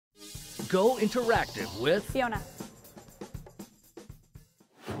Go interactive with Fiona.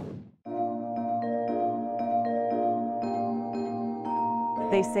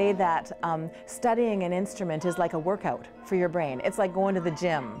 They say that studying an instrument is like a workout for your brain. It's like going to the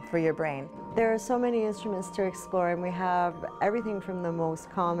gym for your brain. There are so many instruments to explore, and we have everything from the most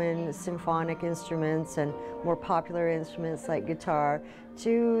common symphonic instruments and more popular instruments like guitar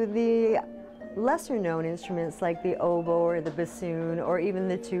to the lesser known instruments like the oboe or the bassoon or even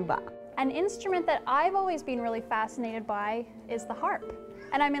the tuba. An instrument that I've always been really fascinated by is the harp.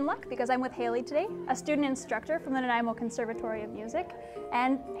 And I'm in luck because I'm with Haley today, a student instructor from the Nanaimo Conservatory of Music.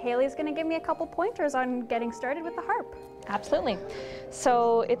 And Haley's going to give me a couple pointers on getting started with the harp. Absolutely.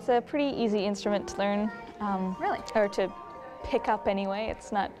 So it's a pretty easy instrument to learn. Really? Or to pick up anyway.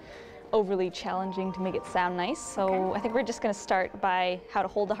 It's not overly challenging to make it sound nice. So Okay. I think we're just going to start by how to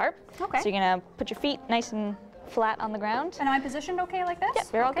hold the harp. Okay. So you're going to put your feet nice and flat on the ground. And am I positioned okay like this? Yeah,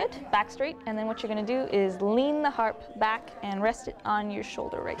 they're all Okay. good. Back straight. And then what you're going to do is lean the harp back and rest it on your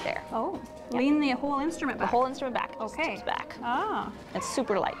shoulder right there. Oh, Yeah. lean the whole instrument back. The whole instrument back. Just Okay. tips back. Ah, It's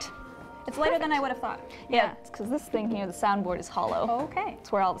super light. it's lighter than I would have thought. Yeah, it's because this thing here, the soundboard, is hollow. Okay.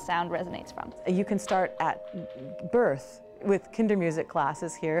 It's where all the sound resonates from. You can start at birth with kinder music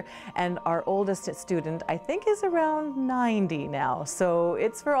classes here, and our oldest student, I think, is around 90 now. So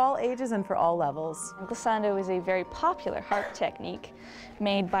it's for all ages and for all levels. Glissando is a very popular harp technique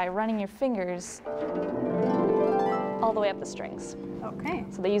made by running your fingers all the way up the strings. Okay.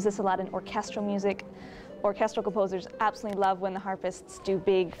 So they use this a lot in orchestral music. Orchestral composers absolutely love when the harpists do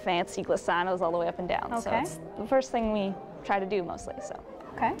big, fancy glissandos all the way up and down. So Okay. it's the first thing we try to do mostly. So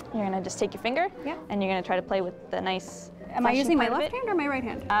Okay. you're going to just take your finger, Yeah. and you're going to try to play with the nice Am I fleshy using my part of left it. hand or my right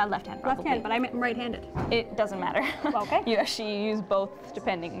hand? Left hand, probably. Left hand, but I'm right-handed. It doesn't matter. Okay. You actually use both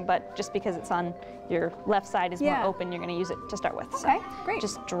depending, but just because it's on your left side is Yeah. more open, you're going to use it to start with. Okay, So great.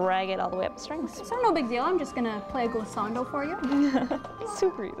 just drag it all the way up the strings. So no big deal. I'm just gonna play a glissando for you.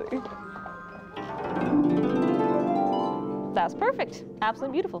 Super easy. That's perfect.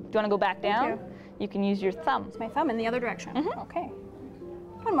 Absolutely beautiful. Do you want to go back down? you. You can use your thumb. It's my thumb in the other direction. Mm-hmm. Okay.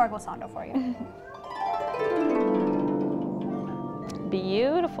 One more glissando for you.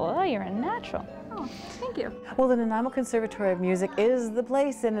 Beautiful. Oh, you're a natural. Oh, thank you. Well, the Nanaimo Conservatory of Music is the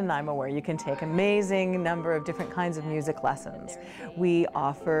place in Nanaimo where you can take amazing number of different kinds of music lessons. We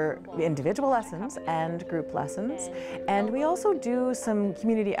offer individual lessons and group lessons, and we also do some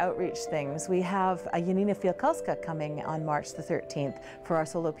community outreach things. We have a Janina Fielkalska coming on March the 13th for our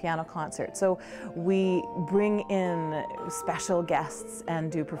solo piano concert. So we bring in special guests and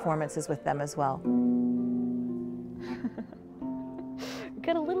do performances with them as well.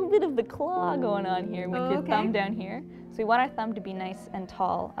 Got a little bit of the claw going on here with your okay. thumb down here. So we want our thumb to be nice and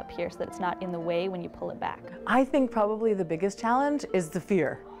tall up here so that it's not in the way when you pull it back. I think probably the biggest challenge is the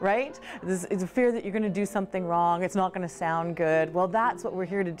fear, right? This is the fear that you're going to do something wrong, it's not going to sound good. Well, that's what we're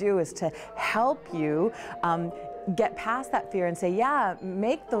here to do, is to help you get past that fear and say, yeah,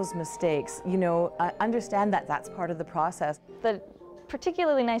 make those mistakes, you know, understand that that's part of the process. The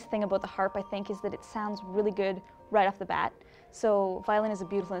particularly nice thing about the harp, I think, is that it sounds really good right off the bat. So violin is a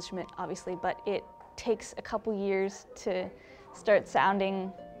beautiful instrument, obviously, but it takes a couple years to start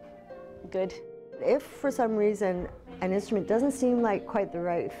sounding good. If for some reason an instrument doesn't seem like quite the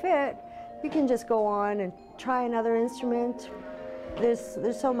right fit, you can just go on and try another instrument. There's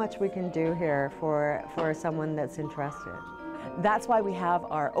so much we can do here for someone that's interested. That's why we have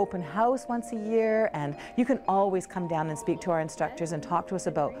our open house once a year, and you can always come down and speak to our instructors and talk to us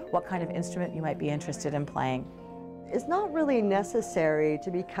about what kind of instrument you might be interested in playing. It's not really necessary to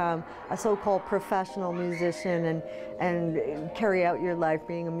become a so-called professional musician and carry out your life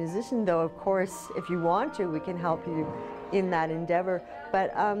being a musician, though of course if you want to, we can help you in that endeavor.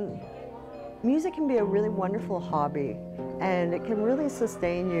 But music can be a really wonderful hobby, and it can really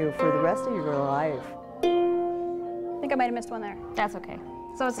sustain you for the rest of your life. I think I might have missed one there. That's okay.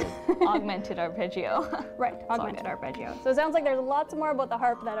 So it's Augmented arpeggio. right, augmented arpeggio. So it sounds like there's lots more about the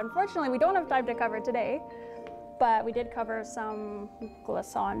harp that unfortunately we don't have time to cover today. But we did cover some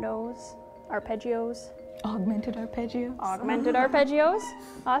glissandos, arpeggios. Augmented arpeggios. Augmented arpeggios.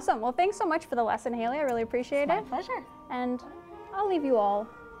 Awesome. Well, thanks so much for the lesson, Haley. I really appreciate My it. pleasure. And I'll leave you all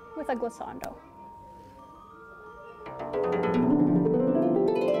with a glissando.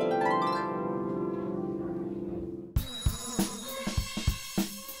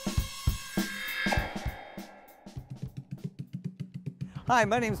 Hi,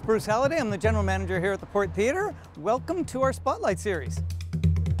 my name is Bruce Halliday. I'm the general manager here at the Port Theatre. Welcome to our Spotlight series.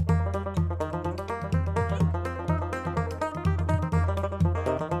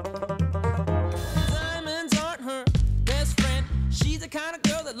 Diamonds aren't her best friend. She's the kind of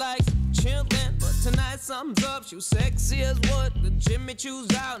girl that like chillin', but tonight something's up. She was sexy as what the Jimmy Choo's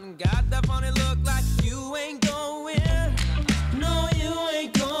out and got that funny look like you ain't going. No, you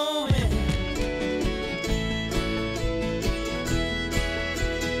ain't going.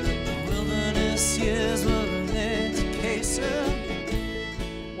 Wilderness years were an education.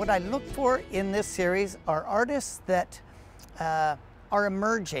 What I look for in this series are artists that are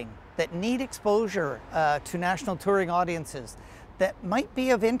emerging, that need exposure to national touring audiences, that might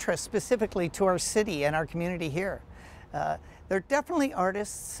be of interest specifically to our city and our community here. They're definitely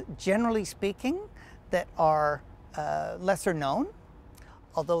artists, generally speaking, that are lesser known,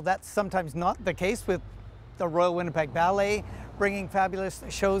 although that's sometimes not the case with the Royal Winnipeg Ballet bringing fabulous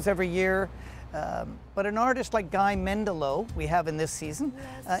shows every year. But an artist like Guy Mendelow, we have in this season,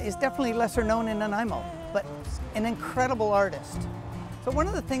 is definitely lesser known in Nanaimo, but an incredible artist. So one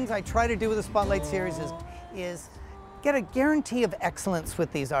of the things I try to do with the Spotlight series is get a guarantee of excellence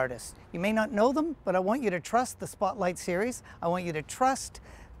with these artists. You may not know them, but I want you to trust the Spotlight series. I want you to trust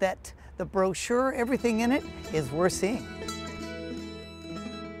that the brochure, everything in it, is worth seeing.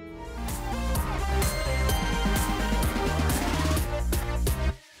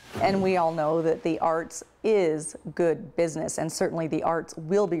 And we all know that the arts is good business, and certainly the arts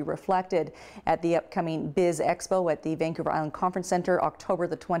will be reflected at the upcoming Biz Expo at the Vancouver Island Conference Centre, October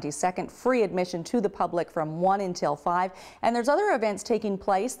the 22nd. Free admission to the public from 1 until 5. And there's other events taking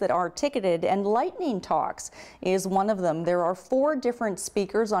place that are ticketed, and Lightning Talks is one of them. There are 4 different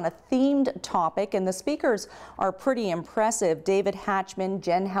speakers on a themed topic, and the speakers are pretty impressive. David Hatchman,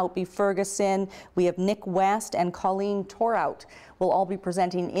 Jen Houtby Ferguson, we have Nick West, and Colleen Torhout will all be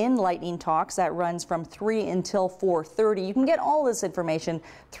presenting in Lightning Talks. That runs from 3 until 4:30. You can get all this information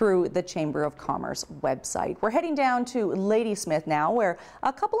through the Chamber of Commerce website. We're heading down to Ladysmith now, where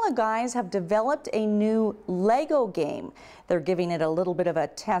a couple of guys have developed a new Lego game. They're giving it a little bit of a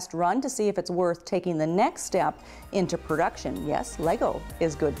test run to see if it's worth taking the next step into production. Yes, Lego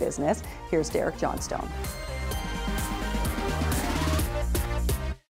is good business. Here's Derek Johnstone.